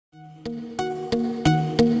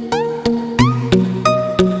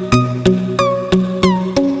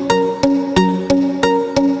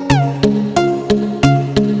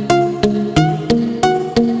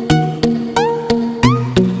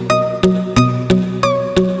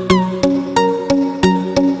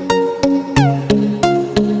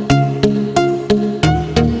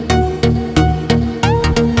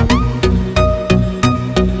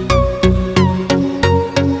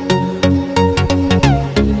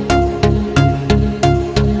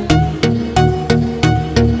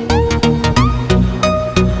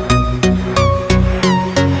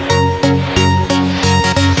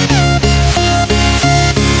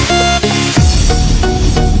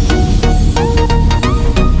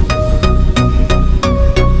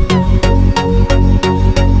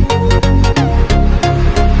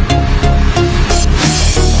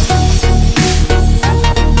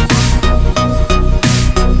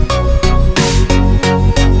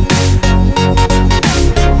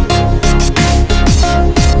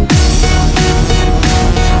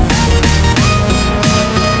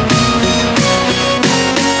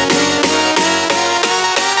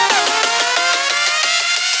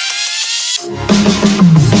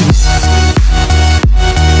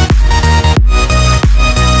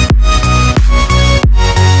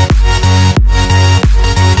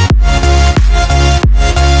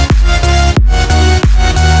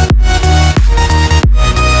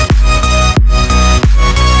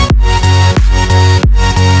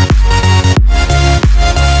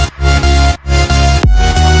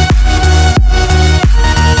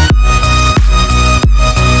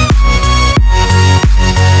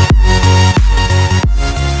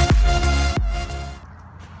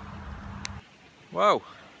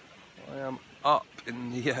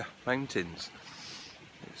the mountains.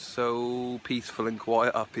 It's so peaceful and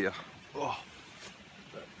quiet up here. Oh,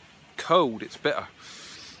 cold, it's bitter.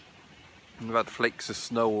 We've had flakes of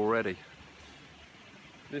snow already.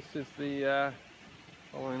 This is the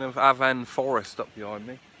Avon forest up behind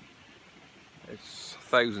me. It's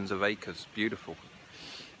thousands of acres, beautiful.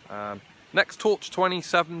 Nextorch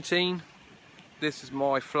 2017. This is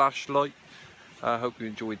my flashlight. I hope you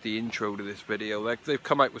enjoyed the intro to this video. They've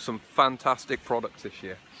come out with some fantastic products this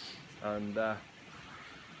year, and the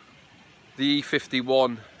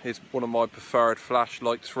E51 is one of my preferred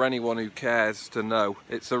flashlights for anyone who cares to know.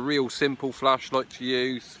 It's a real simple flashlight to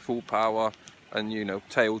use, full power, and you know,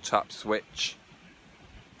 tail tap switch,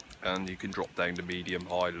 and you can drop down to medium,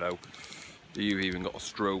 high, low. You've even got a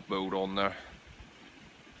strobe mode on there.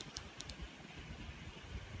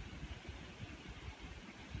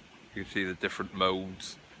 You can see the different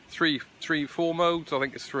modes. Four modes, I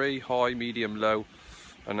think it's 3, high, medium, low,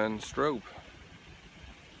 and then strobe.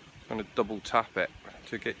 I'm going to double tap it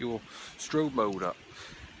to get your strobe mode up.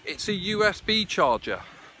 It's a USB charger.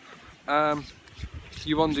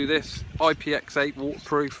 You undo this, IPX8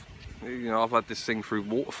 waterproof. You know, I've had this thing through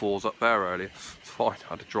waterfalls up there earlier. It's fine,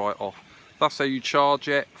 I had to dry it off. That's how you charge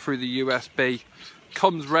it, through the USB.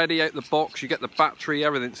 Comes ready out the box, you get the battery,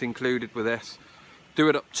 everything's included with this. Do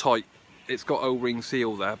it up tight. It's got O-ring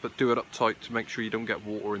seal there, but do it up tight to make sure you don't get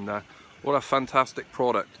water in there. What a fantastic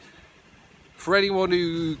product. For anyone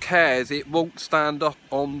who cares, it won't stand up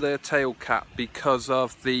on the tail cap because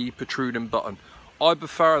of the protruding button. I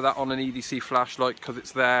prefer that on an EDC flashlight because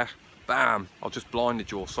it's there. Bam! I just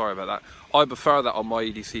blinded you all, sorry about that. I prefer that on my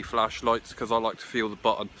EDC flashlights because I like to feel the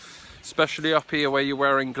button. Especially up here where you're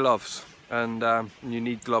wearing gloves. And you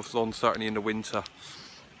need gloves on, certainly in the winter.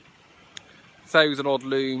 1,000 odd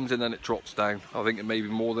looms and then it drops down. I think it may be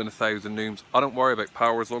more than 1,000 looms. I don't worry about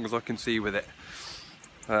power as long as I can see with it.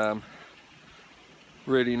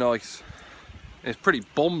 Really nice. It's pretty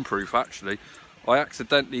bomb proof actually. I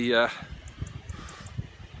accidentally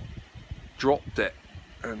dropped it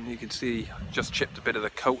and you can see just chipped a bit of the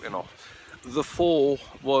coating off. The fall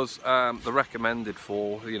was the recommended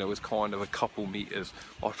fall, you know, was kind of a couple meters.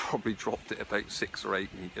 I probably dropped it about 6 or 8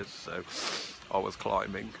 meters, so I was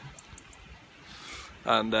climbing.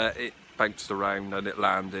 And it bounced around and it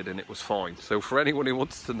landed and it was fine. So for anyone who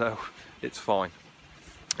wants to know, it's fine.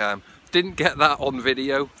 Didn't get that on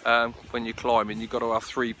video. When you're climbing, you've got to have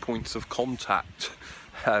 3 points of contact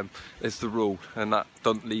is the rule, and that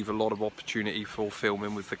doesn't leave a lot of opportunity for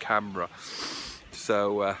filming with the camera.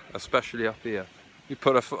 So especially up here, you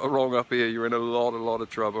put a foot wrong up here, you're in a lot of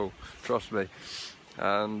trouble, trust me.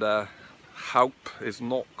 And help is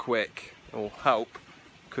not quick, or help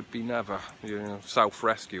could be never, you know,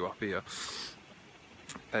 self-rescue up here.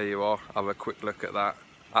 There you are, have a quick look at that.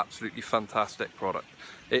 Absolutely fantastic product.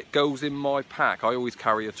 It goes in my pack. I always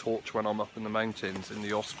carry a torch when I'm up in the mountains in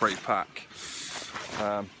the Osprey pack.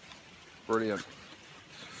 Brilliant.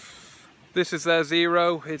 This is their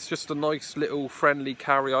Zero. It's just a nice little friendly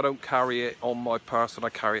carry. I don't carry it on my person, I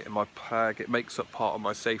carry it in my bag. It makes up part of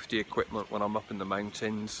my safety equipment when I'm up in the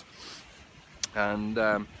mountains. And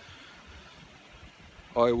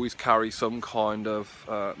I always carry some kind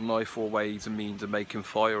of knife or ways and means of making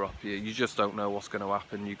fire up here. You just don't know what's going to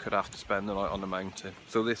happen. You could have to spend the night on the mountain.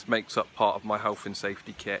 So this makes up part of my health and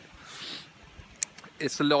safety kit.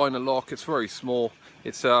 It's a liner lock. It's very small.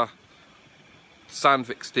 It's a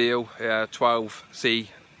Sandvik steel, 12C7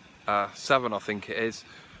 I think it is.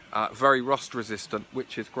 Very rust resistant,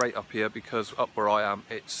 which is great up here because up where I am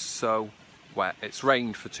it's so wet. It's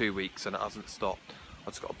rained for 2 weeks and it hasn't stopped. I've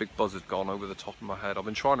just got a big buzzard gone over the top of my head. I've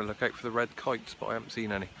been trying to look out for the red kites, but I haven't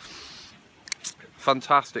seen any.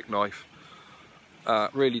 Fantastic knife.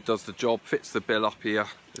 Really does the job. Fits the bill up here.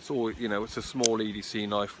 It's all, you know, it's a small EDC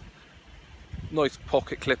knife. Nice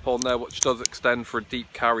pocket clip on there, which does extend for a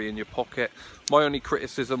deep carry in your pocket. My only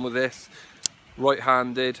criticism with this,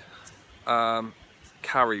 right-handed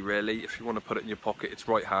carry really. If you want to put it in your pocket, it's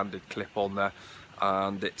right-handed clip on there,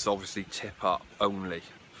 and it's obviously tip up only.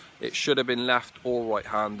 It should have been left or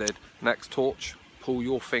right-handed. Nextorch, pull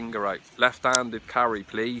your finger out. Left-handed carry,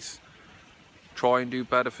 please. Try and do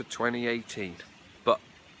better for 2018. But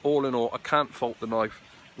all in all, I can't fault the knife.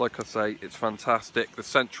 Like I say, it's fantastic. The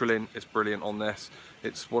central in is brilliant on this.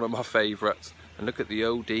 It's one of my favourites. And look at the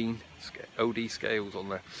OD scales on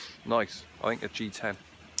there. Nice. I think a G10.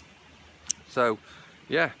 So,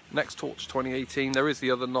 yeah, Nextorch 2018. There is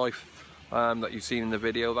the other knife that you've seen in the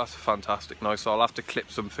video. That's a fantastic knife, so I'll have to clip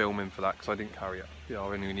some film in for that because I didn't carry it. Yeah, I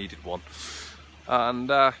only needed one. And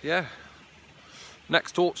yeah,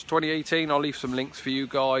 Nextorch 2018, I'll leave some links for you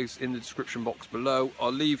guys in the description box below. I'll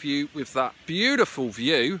leave you with that beautiful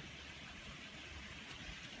view.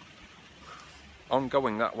 I'm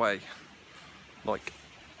going that way, like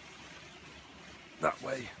that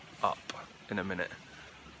way up in a minute.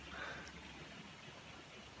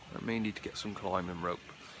 I may need to get some climbing rope.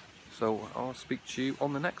 So I'll speak to you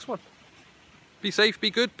on the next one. Be safe, be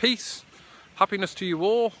good, peace, happiness to you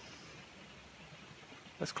all.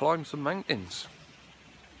 Let's climb some mountains.